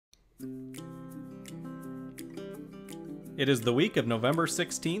It is the week of November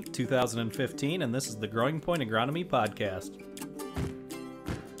 16th, 2015, and this is the GrowingPoint Agronomy Podcast.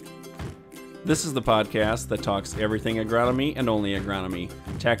 This is the podcast that talks everything agronomy and only agronomy,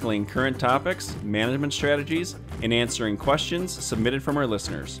 tackling current topics, management strategies, and answering questions submitted from our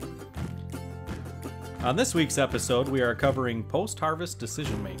listeners. On this week's episode, we are covering post-harvest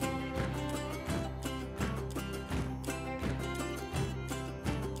decision-making.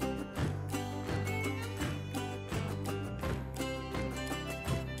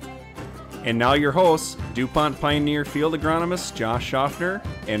 And now your hosts, DuPont Pioneer field agronomists Josh Shofner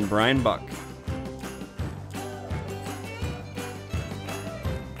and Brian Buck.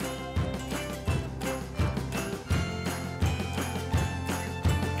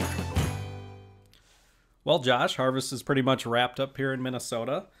 Well, Josh, harvest is pretty much wrapped up here in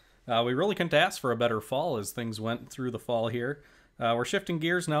Minnesota. We really couldn't ask for a better fall as things went through the fall here. We're shifting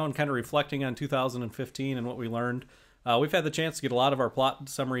gears now and kind of reflecting on 2015 and what we learned. We've had the chance to get a lot of our plot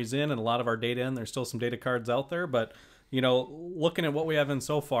summaries in and a lot of our data in. There's still some data cards out there, but looking at what we have in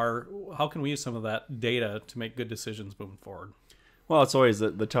so far, how can we use some of that data to make good decisions moving forward? Well, it's always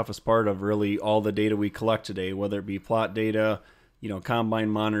the toughest part of really all the data we collect today, whether it be plot data,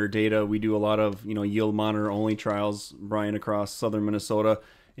 combine monitor data. We do a lot of, yield monitor only trials, Brian, across southern Minnesota.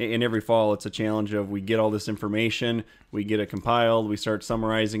 And every fall, it's a challenge of we get all this information, we get it compiled, we start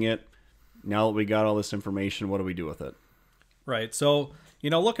summarizing it. Now that we got all this information, what do we do with it? Right. So,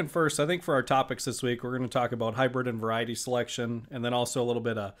 looking first, I think for our topics this week, we're going to talk about hybrid and variety selection, and then also a little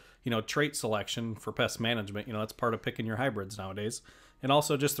bit of, trait selection for pest management. That's part of picking your hybrids nowadays. And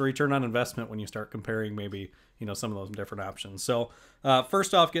also just the return on investment when you start comparing maybe, some of those different options. So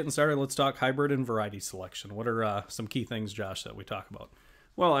first off, getting started, let's talk hybrid and variety selection. What are some key things, Josh, that we talk about?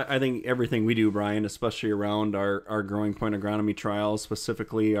 Well, I think everything we do, Brian, especially around our GrowingPoint agronomy trials,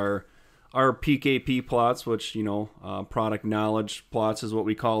 specifically our PKP plots, which, product knowledge plots is what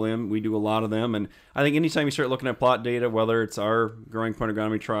we call them. We do a lot of them. And I think anytime you start looking at plot data, whether it's our GrowingPoint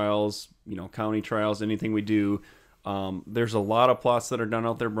agronomy trials, county trials, anything we do, there's a lot of plots that are done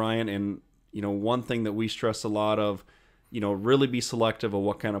out there, Brian. And, one thing that we stress a lot of, really be selective of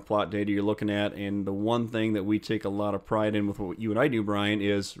what kind of plot data you're looking at. And the one thing that we take a lot of pride in with what you and I do, Brian,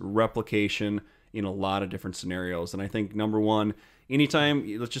 is replication in a lot of different scenarios. And I think number one, anytime,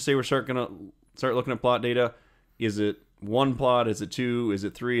 let's just say we're start looking at plot data, is it one plot? Is it two? Is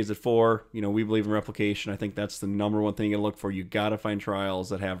it three? Is it four? We believe in replication. I think that's the number one thing you look for. You got to find trials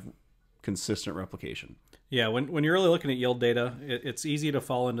that have consistent replication. Yeah, when you're really looking at yield data, it's easy to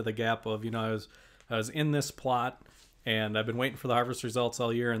fall into the gap of, I was in this plot and I've been waiting for the harvest results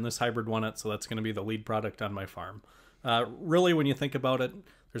all year and this hybrid won it, so that's going to be the lead product on my farm. Really, when you think about it,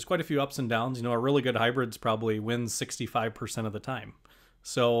 there's quite a few ups and downs. A really good hybrids probably wins 65% of the time.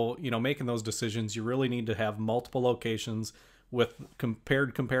 So, making those decisions, you really need to have multiple locations with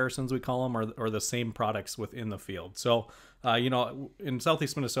comparisons, we call them, or the same products within the field. So, in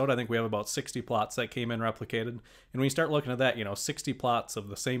southeast Minnesota, I think we have about 60 plots that came in replicated. And when you start looking at that, 60 plots of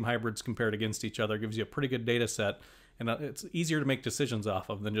the same hybrids compared against each other gives you a pretty good data set. And it's easier to make decisions off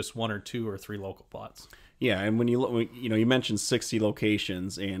of than just one or two or three local plots. Yeah, and when you look, you mentioned 60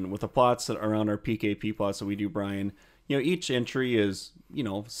 locations, and with the plots that are around our PKP plots that we do, Brian, each entry is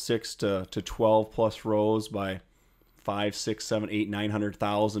 6 to 12 plus rows by 5, 6, 7, 8,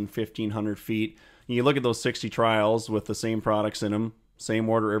 900,000, 1,500 feet. And you look at those 60 trials with the same products in them, same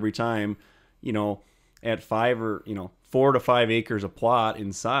order every time. At 4 to 5 acres a plot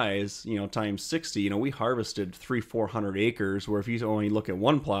in size, times 60, we harvested 400 acres, where if you only look at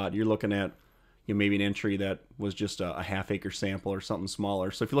one plot, you're looking at maybe an entry that was just a half acre sample or something smaller.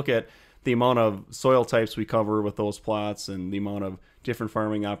 So if you look at the amount of soil types we cover with those plots and the amount of different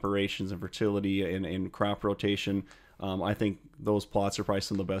farming operations and fertility and crop rotation, I think those plots are probably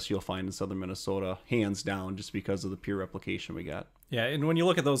some of the best you'll find in southern Minnesota, hands down, just because of the pure replication we got. Yeah, and when you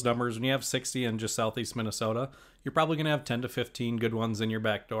look at those numbers, when you have 60 in just southeast Minnesota, you're probably going to have 10 to 15 good ones in your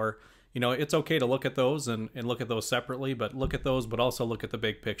back door. It's okay to look at those and look at those separately, but look at those, but also look at the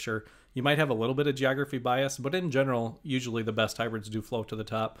big picture. You might have a little bit of geography bias, but in general, usually the best hybrids do float to the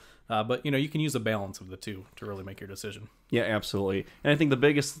top. But, you can use a balance of the two to really make your decision. Yeah, absolutely. And I think the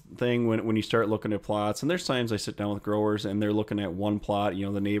biggest thing when you start looking at plots, and there's times I sit down with growers and they're looking at one plot,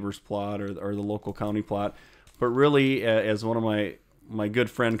 the neighbor's plot or the local county plot. But really, as one of my good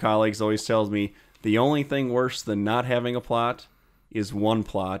friend colleagues always tells me, the only thing worse than not having a plot is one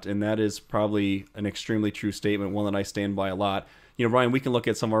plot, and that is probably an extremely true statement, one that I stand by a lot. Brian, we can look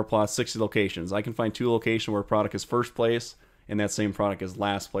at some of our plots, 60 locations. I can find 2 locations where a product is first place and that same product is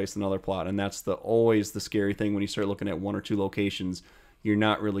last place in another plot, and that's always the scary thing when you start looking at 1 or 2 locations. you're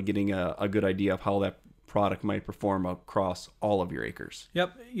not really getting a good idea of how that product might perform across all of your acres.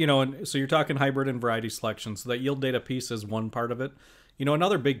 Yep. And so you're talking hybrid and variety selection. So that yield data piece is one part of it.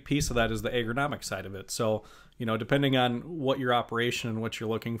 Another big piece of that is the agronomic side of it. So, depending on what your operation and what you're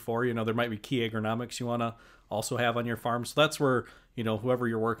looking for, there might be key agronomics you want to also have on your farm. So that's where, whoever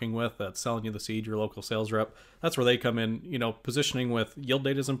you're working with that's selling you the seed, your local sales rep, that's where they come in. Positioning with yield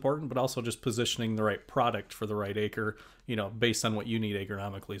data is important, but also just positioning the right product for the right acre, based on what you need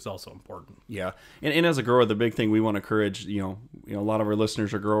agronomically is also important. Yeah. And as a grower, the big thing we want to encourage, a lot of our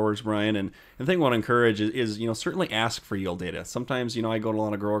listeners are growers, Brian, and the thing we want to encourage is certainly ask for yield data. Sometimes, I go to a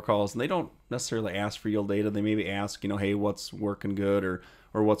lot of grower calls and they don't necessarily ask for yield data. They maybe ask, hey, what's working good or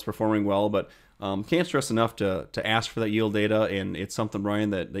what's performing well, but can't stress enough to ask for that yield data. And it's something,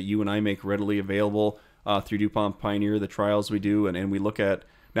 Brian, that you and I make readily available through DuPont Pioneer, the trials we do. And we look at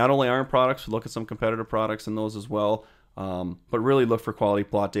not only our products, we look at some competitive products in those as well. But really look for quality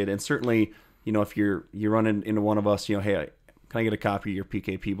plot data. And certainly, if you're running into one of us, hey, can I get a copy of your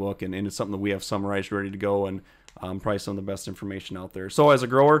PKP book? And it's something that we have summarized, ready to go, and probably some of the best information out there. So as a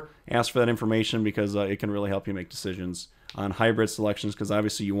grower, ask for that information because it can really help you make decisions on hybrid selections, because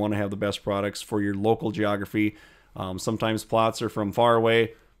obviously you want to have the best products for your local geography. Sometimes plots are from far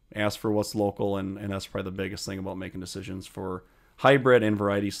away. Ask for what's local, and that's probably the biggest thing about making decisions for hybrid and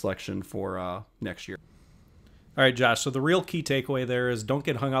variety selection for next year. All right, Josh, so the real key takeaway there is don't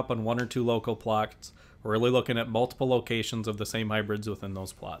get hung up on one or two local plots. We're really looking at multiple locations of the same hybrids within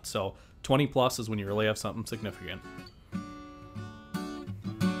those plots. So 20 plus is when you really have something significant.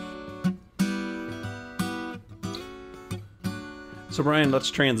 So Brian,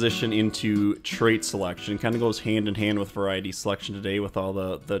 let's transition into trait selection. Kind of goes hand in hand with variety selection today with all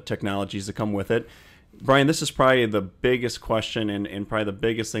the technologies that come with it. Brian, this is probably the biggest question and probably the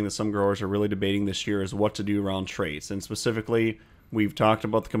biggest thing that some growers are really debating this year is what to do around traits. And specifically, we've talked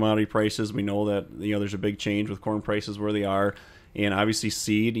about the commodity prices. We know that there's a big change with corn prices where they are. And obviously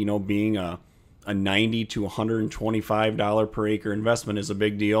seed, being a $90 to $125 per acre investment is a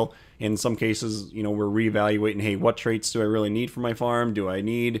big deal. In some cases, we're reevaluating, hey, what traits do I really need for my farm?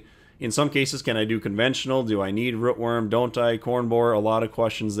 In some cases, can I do conventional? Do I need rootworm? Don't I? Corn borer? A lot of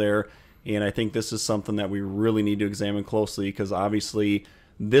questions there. And I think this is something that we really need to examine closely because obviously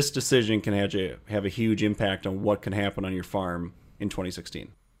this decision can have a huge impact on what can happen on your farm in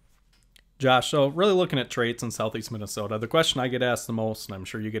 2016. Josh, so really looking at traits in southeast Minnesota, the question I get asked the most, and I'm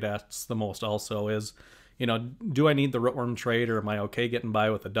sure you get asked the most also, is, do I need the rootworm trait or am I okay getting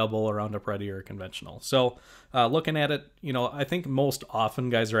by with a double, a Roundup Ready, or a conventional? So looking at it, I think most often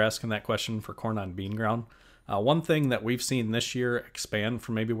guys are asking that question for corn on bean ground. One thing that we've seen this year expand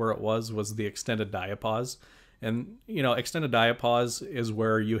from maybe where it was the extended diapause. And, extended diapause is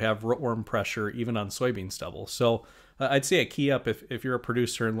where you have rootworm pressure even on soybean stubble. So I'd say a key up if you're a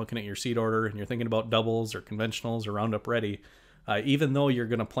producer and looking at your seed order and you're thinking about doubles or conventionals or Roundup Ready, even though you're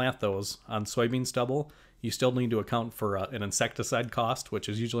going to plant those on soybean stubble, you still need to account for an insecticide cost, which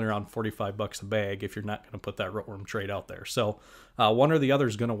is usually around $45 a bag if you're not going to put that rootworm trait out there. So one or the other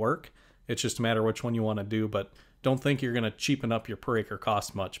is going to work. It's just a matter of which one you want to do, but don't think you're going to cheapen up your per acre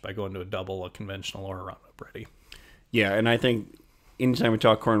cost much by going to a double, a conventional, or a Roundup Ready. Yeah, and I think anytime we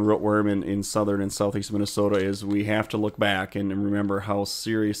talk corn rootworm in southern and southeast Minnesota is we have to look back and remember how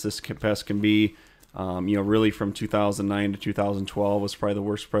serious this pest can be. Really from 2009 to 2012 was probably the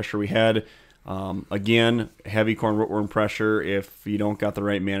worst pressure we had. Again, heavy corn rootworm pressure, if you don't got the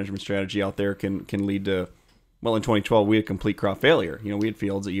right management strategy out there, can lead to, well, in 2012, we had complete crop failure. We had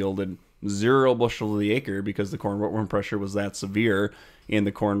fields that yielded 0 bushel to the acre because the corn rootworm pressure was that severe and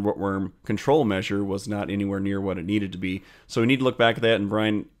the corn rootworm control measure was not anywhere near what it needed to be. So we need to look back at that. And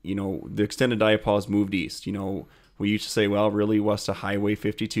Brian, the extended diapause moved east. We used to say, well, really west of Highway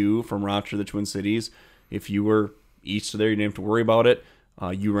 52 from Rochester to the Twin Cities. If you were east of there, you didn't have to worry about it.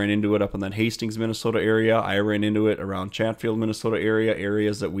 You ran into it up in that Hastings, Minnesota area. I ran into it around Chatfield, Minnesota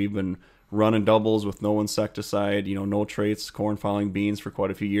areas that we've been running doubles with no insecticide, no traits, corn following beans for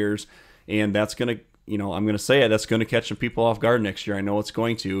quite a few years. And that's going to, I'm going to say it, that's going to catch some people off guard next year. I know it's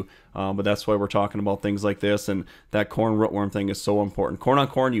going to, but that's why we're talking about things like this. And that corn rootworm thing is so important. Corn on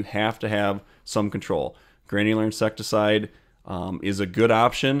corn, you have to have some control. Granular insecticide is a good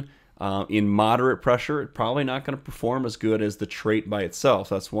option. In moderate pressure, it's probably not going to perform as good as the trait by itself.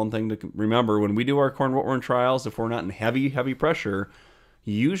 That's one thing to remember. When we do our corn rootworm trials, if we're not in heavy pressure,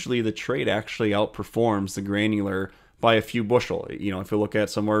 usually the trait actually outperforms the granular by a few bushel. If you look at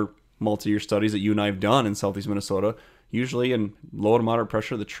somewhere multi-year studies that you and I have done in southeast Minnesota, usually in low to moderate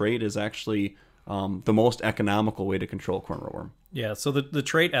pressure, the trait is actually the most economical way to control corn rootworm. Yeah, so the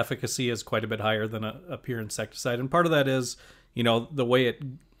trait efficacy is quite a bit higher than a pure insecticide. And part of that is, the way it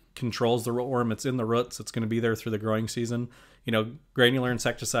controls the rootworm, it's in the roots. It's going to be there through the growing season. Granular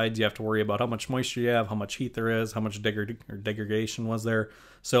insecticides, you have to worry about how much moisture you have, how much heat there is, how much degradation was there.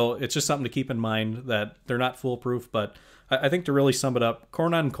 So it's just something to keep in mind that they're not foolproof. But I think to really sum it up,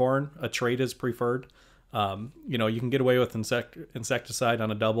 corn on corn, a trait is preferred. You can get away with insecticide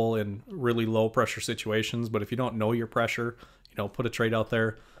on a double in really low pressure situations, but if you don't know your pressure, put a trait out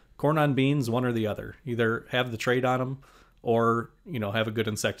there. Corn on beans, one or the other. Either have the trait on them or, have a good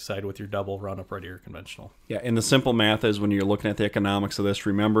insecticide with your double, Roundup Ready or conventional. Yeah, and the simple math is when you're looking at the economics of this,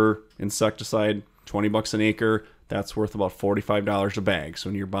 remember insecticide, $20 an acre, that's worth about $45 a bag. So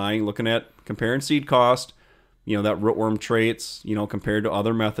when you're looking at comparing seed cost, that rootworm traits, compared to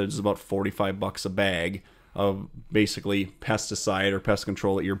other methods, is about $45 a bag of basically pesticide or pest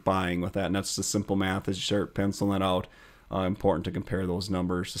control that you're buying with that. And that's the simple math as you start penciling that out. Important to compare those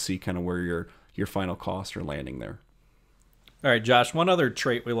numbers to see kind of where your final costs are landing there. All right, Josh, one other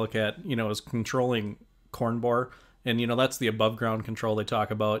trait we look at, is controlling corn borer. And, that's the above ground control they talk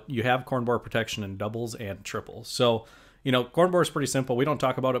about. You have corn borer protection in doubles and triples. So, corn borer is pretty simple. We don't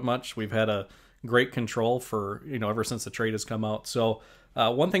talk about it much. We've had a great control for, ever since the trait has come out. So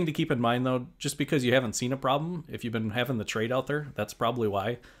one thing to keep in mind, though, just because you haven't seen a problem, if you've been having the trait out there, that's probably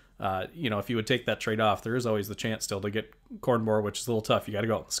why. If you would take that trait off, there is always the chance still to get corn borer, which is a little tough. You got to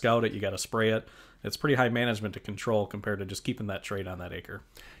go out and scout it. You got to spray it. It's pretty high management to control compared to just keeping that trait on that acre.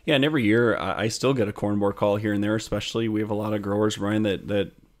 Yeah, and every year I still get a corn borer call here and there. Especially we have a lot of growers, Brian,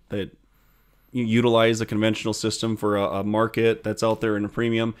 that utilize the conventional system for a market that's out there in a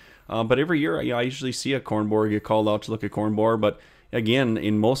premium. But every year, I usually see a corn borer get called out to look at corn borer. But again,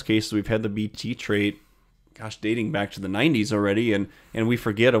 in most cases, we've had the BT trait, dating back to the 90s already, and we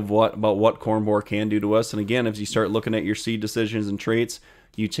forget about what corn borer can do to us. And again, as you start looking at your seed decisions and traits,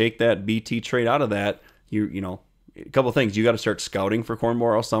 you take that BT trait out of that, a couple of things. You got to start scouting for corn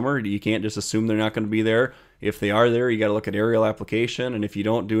borer all summer. You can't just assume they're not going to be there. If they are there, you got to look at aerial application. And if you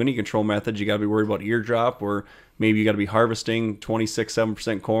don't do any control methods, you got to be worried about ear drop, or maybe you got to be harvesting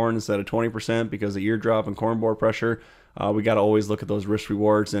 26-7% corn instead of 20% because of ear drop and corn borer pressure. We got to always look at those risk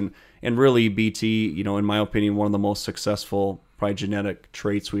rewards, and really BT, in my opinion, one of the most successful probably genetic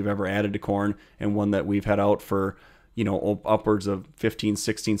traits we've ever added to corn, and one that we've had out for upwards of 15,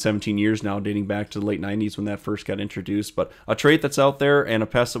 16, 17 years now, dating back to the late 90s when that first got introduced. But a trait that's out there and a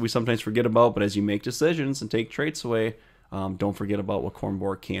pest that we sometimes forget about. But as you make decisions and take traits away, don't forget about what corn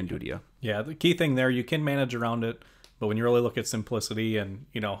borer can do to you. Yeah, the key thing there, you can manage around it. But when you really look at simplicity and,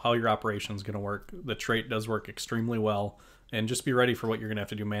 how your operation is going to work, the trait does work extremely well. And just be ready for what you're going to have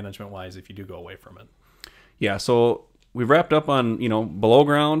to do management-wise if you do go away from it. Yeah, so we've wrapped up on, below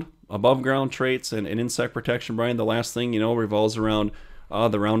ground, above ground traits and insect protection, Brian. The last thing, revolves around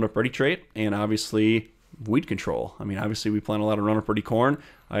the Roundup Ready trait and obviously weed control. I mean, obviously we plant a lot of Roundup Ready corn.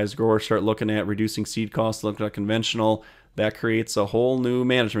 As growers start looking at reducing seed costs, looking at conventional, that creates a whole new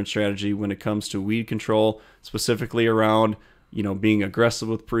management strategy when it comes to weed control, specifically around, being aggressive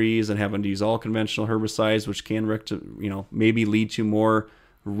with pre's and having to use all conventional herbicides, which can, maybe lead to more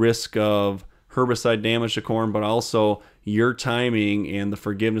risk of herbicide damage to corn, but also your timing and the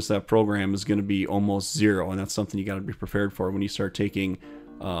forgiveness of that program is going to be almost zero. And that's something you got to be prepared for when you start taking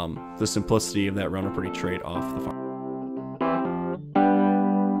the simplicity of that Roundup Ready trait off the farm.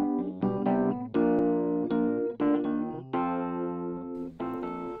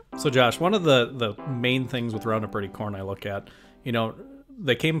 So Josh, one of the main things with Roundup Ready corn I look at,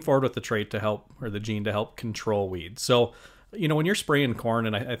 they came forward with the trait to help, or the gene to help control weeds. So, when you're spraying corn,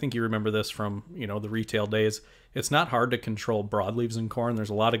 and I think you remember this from, the retail days, it's not hard to control broadleaves in corn. There's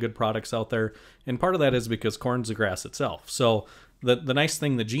a lot of good products out there. And part of that is because corn's a grass itself. So the nice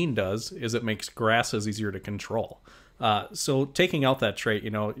thing the gene does is it makes grasses easier to control. So taking out that trait,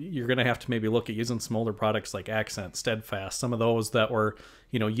 you're going to have to maybe look at using some older products like Accent, Steadfast, some of those that were,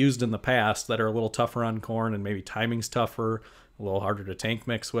 used in the past that are a little tougher on corn and maybe timing's tougher, a little harder to tank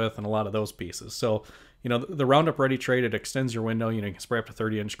mix with, and a lot of those pieces. So, the Roundup Ready trait, it extends your window. You can spray up to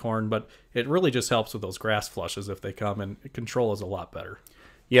 30-inch corn, but it really just helps with those grass flushes if they come, and control is a lot better.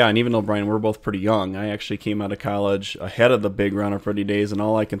 Yeah, and even though, Brian, we're both pretty young, I actually came out of college ahead of the big Roundup Ready days, and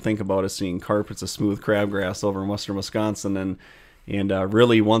all I can think about is seeing carpets of smooth crabgrass over in western Wisconsin. And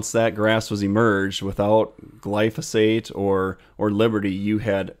really, once that grass was emerged, without glyphosate or Liberty, you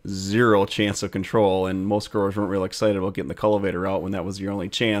had zero chance of control, and most growers weren't real excited about getting the cultivator out when that was your only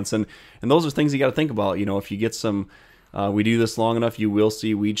chance. And those are things you got to think about. If you get some, we do this long enough, you will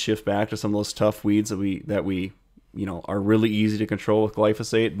see weeds shift back to some of those tough weeds that we are really easy to control with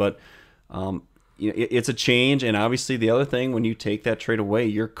glyphosate. But it's a change. And obviously, the other thing, when you take that trait away,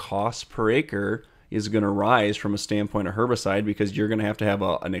 your cost per acre is going to rise from a standpoint of herbicide, because you're going to have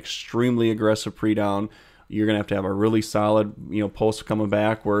an extremely aggressive pre-down. You're going to have a really solid, post coming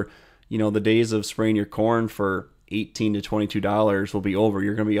back where, the days of spraying your corn for $18 to $22 will be over.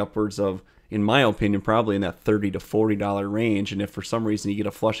 You're going to be upwards of, in my opinion, probably in that $30 to $40 range. And if for some reason you get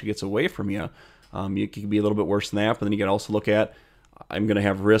a flush that gets away from you, it could be a little bit worse than that. But then you got to also look at, I'm going to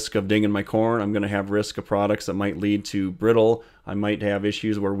have risk of dinging my corn. I'm going to have risk of products that might lead to brittle. I might have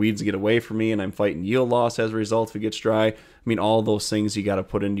issues where weeds get away from me and I'm fighting yield loss as a result if it gets dry. I mean, all those things you got to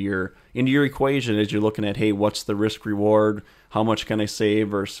put into your equation as you're looking at, hey, what's the risk reward? How much can I save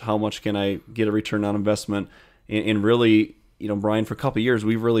versus how much can I get a return on investment? And really, Brian, for a couple of years,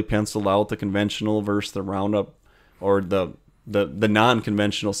 we've really penciled out the conventional versus the Roundup or the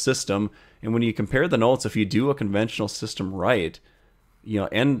non-conventional system. And when you compare the notes, if you do a conventional system right,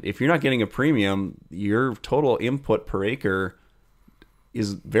 and if you're not getting a premium, your total input per acre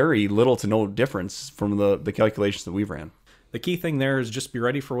is very little to no difference from the calculations that we've ran. The key thing there is just be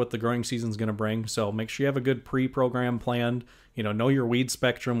ready for what the growing season's going to bring. So make sure you have a good pre-program planned. Know your weed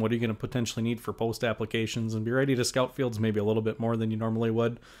spectrum. What are you going to potentially need for post applications, and be ready to scout fields maybe a little bit more than you normally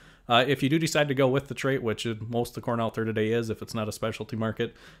would. If you do decide to go with the trait, which most of the corn out there today is, if it's not a specialty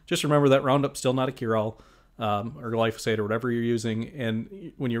market, just remember that Roundup's still not a cure-all. Or glyphosate or whatever you're using.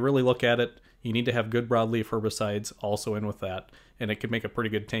 And when you really look at it, you need to have good broadleaf herbicides also in with that. And it can make a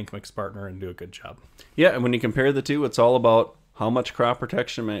pretty good tank mix partner and do a good job. Yeah, and when you compare the two, it's all about how much crop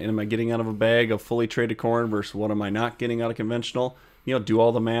protection am I getting out of a bag of fully treated corn versus what am I not getting out of conventional. Do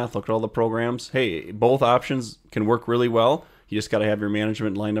all the math, look at all the programs. Hey, both options can work really well. You just got to have your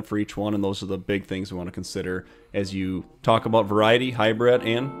management lined up for each one, and those are the big things we want to consider as you talk about variety, hybrid,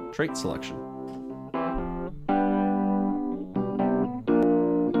 and trait selection.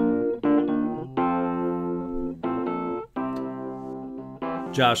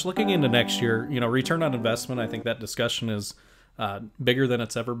 Josh, looking into next year, return on investment, I think that discussion is bigger than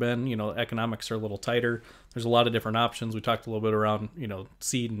it's ever been. Economics are a little tighter. There's a lot of different options. We talked a little bit around,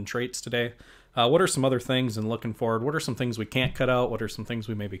 seed and traits today. What are some other things, and looking forward, what are some things we can't cut out? What are some things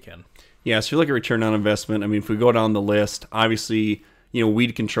we maybe can? Yeah, so you look at return on investment. I mean, if we go down the list, obviously,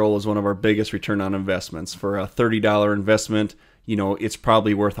 weed control is one of our biggest return on investments. For a $30 investment, it's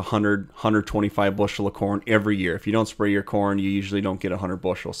probably worth 125 bushel of corn every year. If you don't spray your corn, you usually don't get 100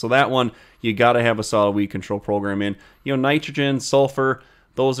 bushels. So that one, you got to have a solid weed control program in. Nitrogen, sulfur,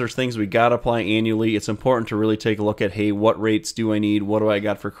 those are things we got to apply annually. It's important to really take a look at, hey, what rates do I need? What do I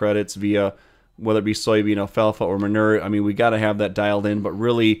got for credits via, whether it be soybean, alfalfa, or manure? I mean, we got to have that dialed in, but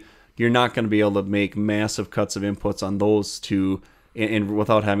really, you're not going to be able to make massive cuts of inputs on those two and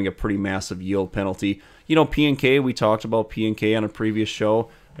without having a pretty massive yield penalty. P&K, we talked about P&K on a previous show.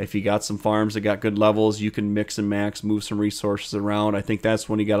 If you got some farms that got good levels, you can mix and max, move some resources around. I think that's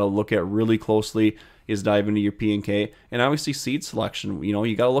when you got to look at really closely, is dive into your P&K. And obviously seed selection.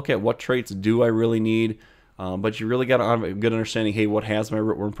 You got to look at what traits do I really need, but you really got to have a good understanding, hey, what has my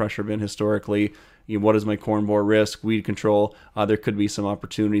rootworm pressure been historically? What is my corn borer risk, weed control? There could be some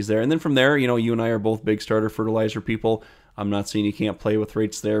opportunities there. And then from there, you and I are both big starter fertilizer people. I'm not saying you can't play with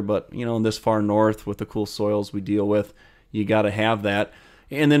rates there, but, in this far north with the cool soils we deal with, you got to have that.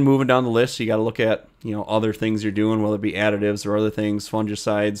 And then moving down the list, you got to look at, other things you're doing, whether it be additives or other things,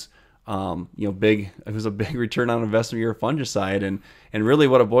 fungicides. It was a big return on investment year of fungicide. And really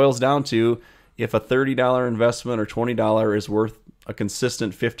what it boils down to, if a $30 investment or $20 is worth a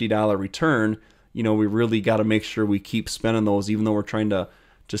consistent $50 return, we really got to make sure we keep spending those, even though we're trying to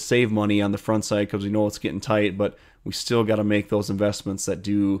save money on the front side because we know it's getting tight, but we still got to make those investments that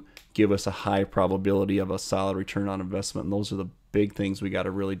do give us a high probability of a solid return on investment. And those are the big things we got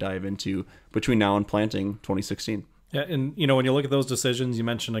to really dive into between now and planting 2016. Yeah, and when you look at those decisions, you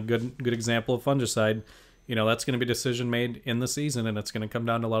mentioned a good example of fungicide. That's going to be a decision made in the season, and it's going to come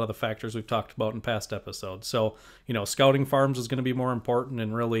down to a lot of the factors we've talked about in past episodes. So, scouting farms is going to be more important,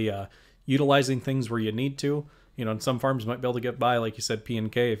 and really utilizing things where you need to. And some farms might be able to get by, like you said,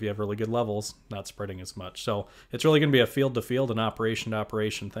 P&K, if you have really good levels, not spreading as much. So it's really going to be a field-to-field and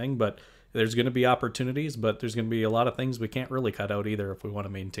operation-to-operation thing, but there's going to be opportunities, but there's going to be a lot of things we can't really cut out either if we want to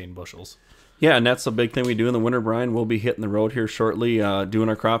maintain bushels. Yeah, and that's a big thing we do in the winter, Brian. We'll be hitting the road here shortly, doing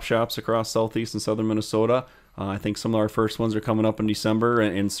our crop shops across southeast and southern Minnesota. I think some of our first ones are coming up in December,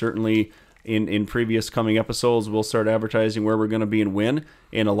 and certainly in previous coming episodes, we'll start advertising where we're going to be and when.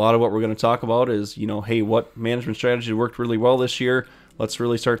 And a lot of what we're going to talk about is, hey, what management strategy worked really well this year? Let's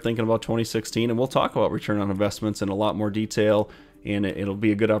really start thinking about 2016, and we'll talk about return on investments in a lot more detail. And it'll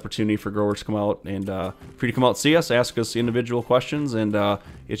be a good opportunity for growers to come out and for you to come out and see us, ask us individual questions, and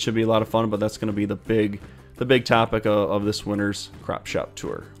it should be a lot of fun. But that's going to be the big topic of this winter's crop shop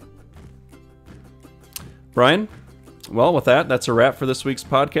tour. Brian, well, with that, that's a wrap for this week's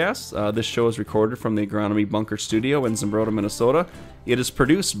podcast. This show is recorded from the Agronomy Bunker Studio in Zumbrota, Minnesota. It is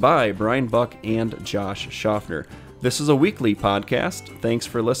produced by Brian Buck and Josh Shofner. This is a weekly podcast. Thanks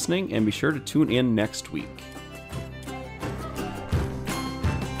for listening, and be sure to tune in next week.